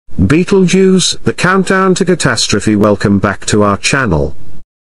Betelgeuse, the countdown to catastrophe. Welcome back to our channel.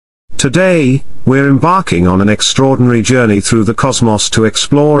 Today, we're embarking on an extraordinary journey through the cosmos to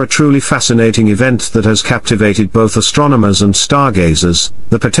explore a truly fascinating event that has captivated both astronomers and stargazers,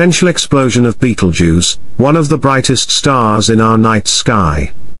 the potential explosion of Betelgeuse, one of the brightest stars in our night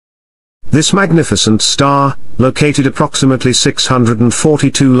sky. This magnificent star, located approximately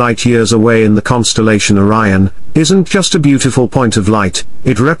 642 light-years away in the constellation Orion, isn't just a beautiful point of light,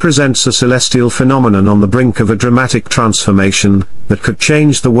 it represents a celestial phenomenon on the brink of a dramatic transformation that could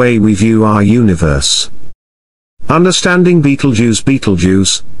change the way we view our universe. Understanding Betelgeuse.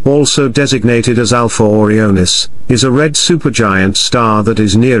 Betelgeuse, also designated as Alpha Orionis, is a red supergiant star that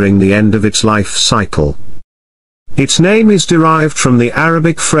is nearing the end of its life cycle. Its name is derived from the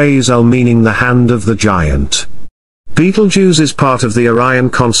Arabic phrase al, meaning the hand of the giant. Betelgeuse is part of the Orion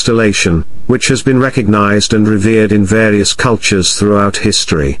Constellation, which has been recognized and revered in various cultures throughout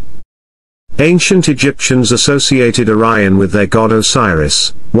history. Ancient Egyptians associated Orion with their god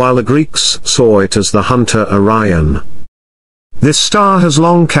Osiris, while the Greeks saw it as the hunter Orion. This star has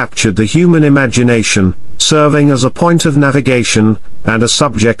long captured the human imagination, serving as a point of navigation and a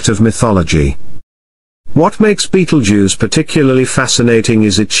subject of mythology. What makes Betelgeuse particularly fascinating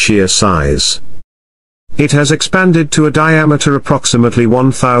is its sheer size. It has expanded to a diameter approximately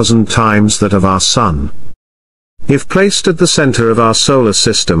 1,000 times that of our Sun. If placed at the center of our solar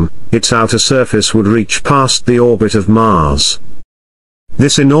system, its outer surface would reach past the orbit of Mars.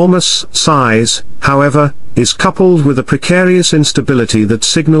 This enormous size, however, is coupled with a precarious instability that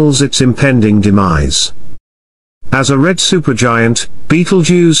signals its impending demise. As a red supergiant,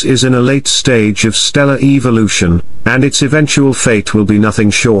 Betelgeuse is in a late stage of stellar evolution, and its eventual fate will be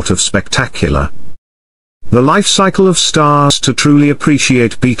nothing short of spectacular. The life cycle of stars. To truly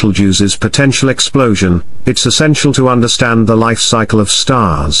appreciate Betelgeuse's potential explosion, it's essential to understand the life cycle of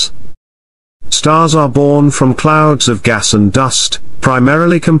stars. Stars are born from clouds of gas and dust,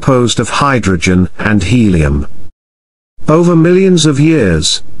 primarily composed of hydrogen and helium. Over millions of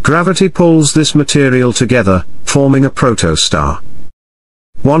years, gravity pulls this material together, forming a protostar.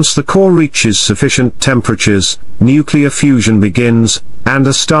 Once the core reaches sufficient temperatures, nuclear fusion begins, and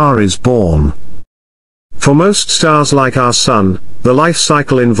a star is born. For most stars like our Sun, the life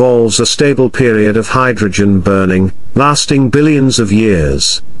cycle involves a stable period of hydrogen burning, lasting billions of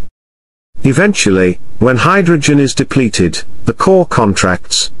years. Eventually, when hydrogen is depleted, the core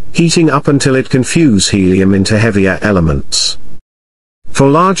contracts, heating up until it can fuse helium into heavier elements. For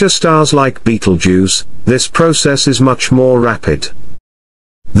larger stars like Betelgeuse, this process is much more rapid.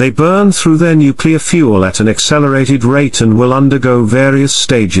 They burn through their nuclear fuel at an accelerated rate and will undergo various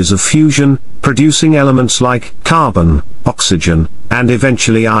stages of fusion, producing elements like carbon, oxygen, and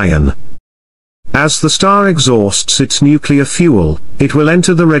eventually iron. As the star exhausts its nuclear fuel, it will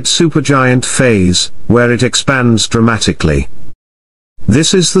enter the red supergiant phase, where it expands dramatically.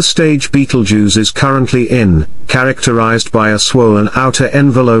 This is the stage Betelgeuse is currently in, characterized by a swollen outer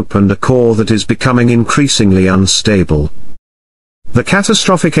envelope and a core that is becoming increasingly unstable. The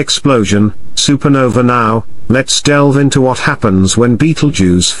catastrophic explosion, supernova. Now, let's delve into what happens when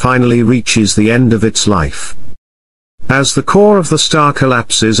Betelgeuse finally reaches the end of its life. As the core of the star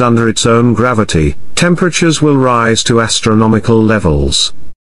collapses under its own gravity, temperatures will rise to astronomical levels.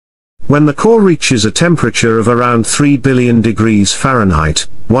 When the core reaches a temperature of around 3 billion degrees Fahrenheit,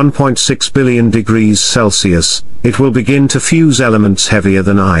 1.6 billion degrees Celsius, it will begin to fuse elements heavier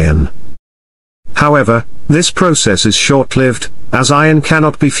than iron. However, this process is short-lived, as iron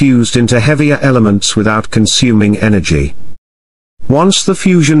cannot be fused into heavier elements without consuming energy. Once the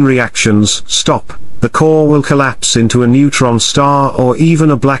fusion reactions stop, the core will collapse into a neutron star or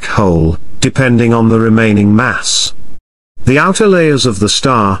even a black hole, depending on the remaining mass. The outer layers of the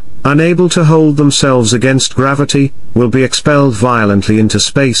star, unable to hold themselves against gravity, will be expelled violently into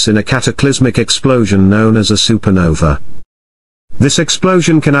space in a cataclysmic explosion known as a supernova. This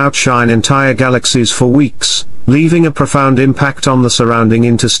explosion can outshine entire galaxies for weeks, leaving a profound impact on the surrounding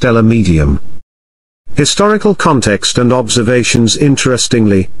interstellar medium. Historical context and observations.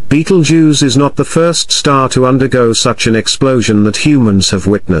 Interestingly, Betelgeuse is not the first star to undergo such an explosion that humans have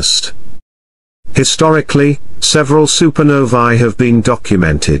witnessed. Historically, several supernovae have been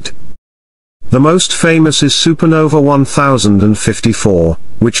documented. The most famous is Supernova 1054,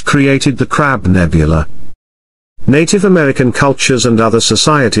 which created the Crab Nebula. Native American cultures and other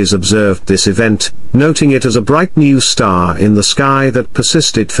societies observed this event, noting it as a bright new star in the sky that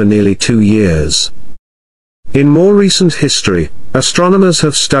persisted for nearly 2 years. In more recent history, astronomers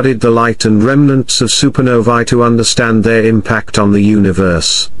have studied the light and remnants of supernovae to understand their impact on the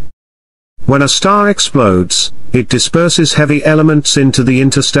universe. When a star explodes, it disperses heavy elements into the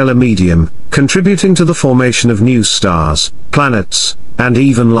interstellar medium, contributing to the formation of new stars, planets, and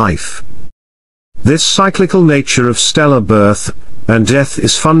even life. This cyclical nature of stellar birth and death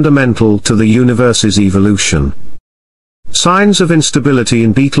is fundamental to the universe's evolution. Signs of instability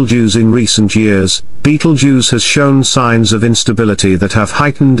in Betelgeuse. In recent years, Betelgeuse has shown signs of instability that have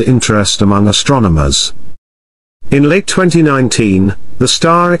heightened interest among astronomers. In late 2019, the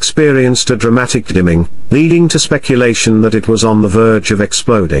star experienced a dramatic dimming, leading to speculation that it was on the verge of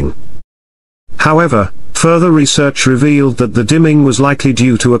exploding. However, further research revealed that the dimming was likely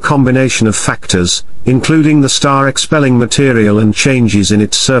due to a combination of factors, including the star expelling material and changes in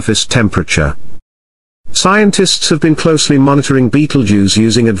its surface temperature. Scientists have been closely monitoring Betelgeuse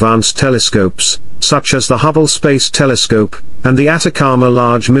using advanced telescopes, such as the Hubble Space Telescope, and the Atacama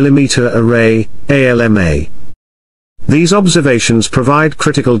Large Millimeter Array, ALMA. These observations provide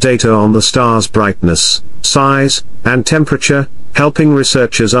critical data on the star's brightness, size, and temperature, helping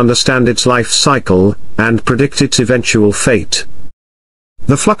researchers understand its life cycle, and predict its eventual fate.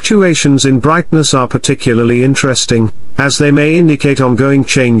 The fluctuations in brightness are particularly interesting, as they may indicate ongoing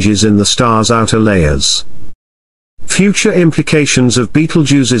changes in the star's outer layers. Future implications of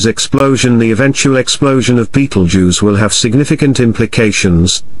Betelgeuse's explosion. The eventual explosion of Betelgeuse will have significant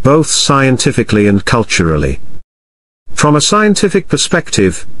implications, both scientifically and culturally. From a scientific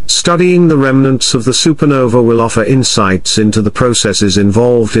perspective, studying the remnants of the supernova will offer insights into the processes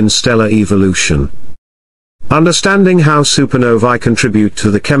involved in stellar evolution. Understanding how supernovae contribute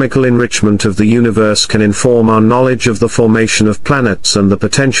to the chemical enrichment of the universe can inform our knowledge of the formation of planets and the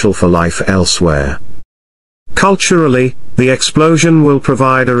potential for life elsewhere. Culturally, the explosion will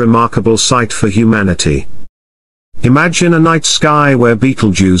provide a remarkable sight for humanity. Imagine a night sky where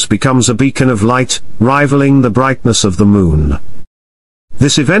Betelgeuse becomes a beacon of light, rivaling the brightness of the moon.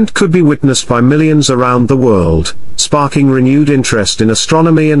 This event could be witnessed by millions around the world, sparking renewed interest in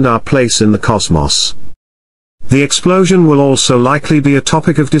astronomy and our place in the cosmos. The explosion will also likely be a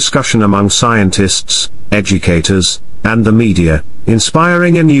topic of discussion among scientists, educators, and the media,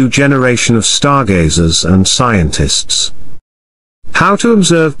 inspiring a new generation of stargazers and scientists. How to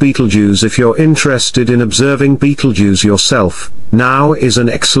observe Betelgeuse. If you're interested in observing Betelgeuse yourself, now is an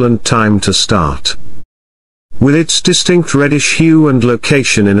excellent time to start. With its distinct reddish hue and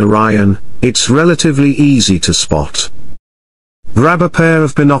location in Orion, it's relatively easy to spot. Grab a pair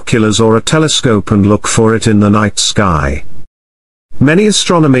of binoculars or a telescope and look for it in the night sky. Many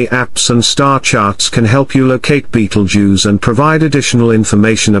astronomy apps and star charts can help you locate Betelgeuse and provide additional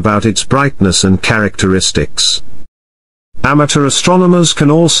information about its brightness and characteristics. Amateur astronomers can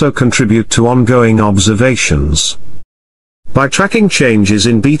also contribute to ongoing observations. By tracking changes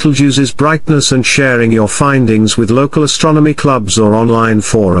in Betelgeuse's brightness and sharing your findings with local astronomy clubs or online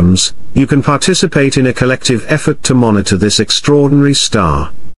forums, you can participate in a collective effort to monitor this extraordinary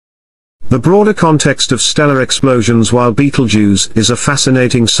star. The broader context of stellar explosions. While Betelgeuse is a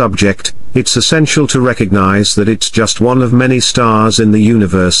fascinating subject, it's essential to recognize that it's just one of many stars in the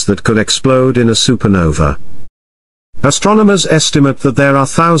universe that could explode in a supernova. Astronomers estimate that there are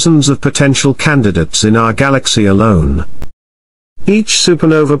thousands of potential candidates in our galaxy alone. Each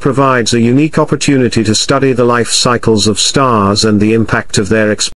supernova provides a unique opportunity to study the life cycles of stars and the impact of their explosion.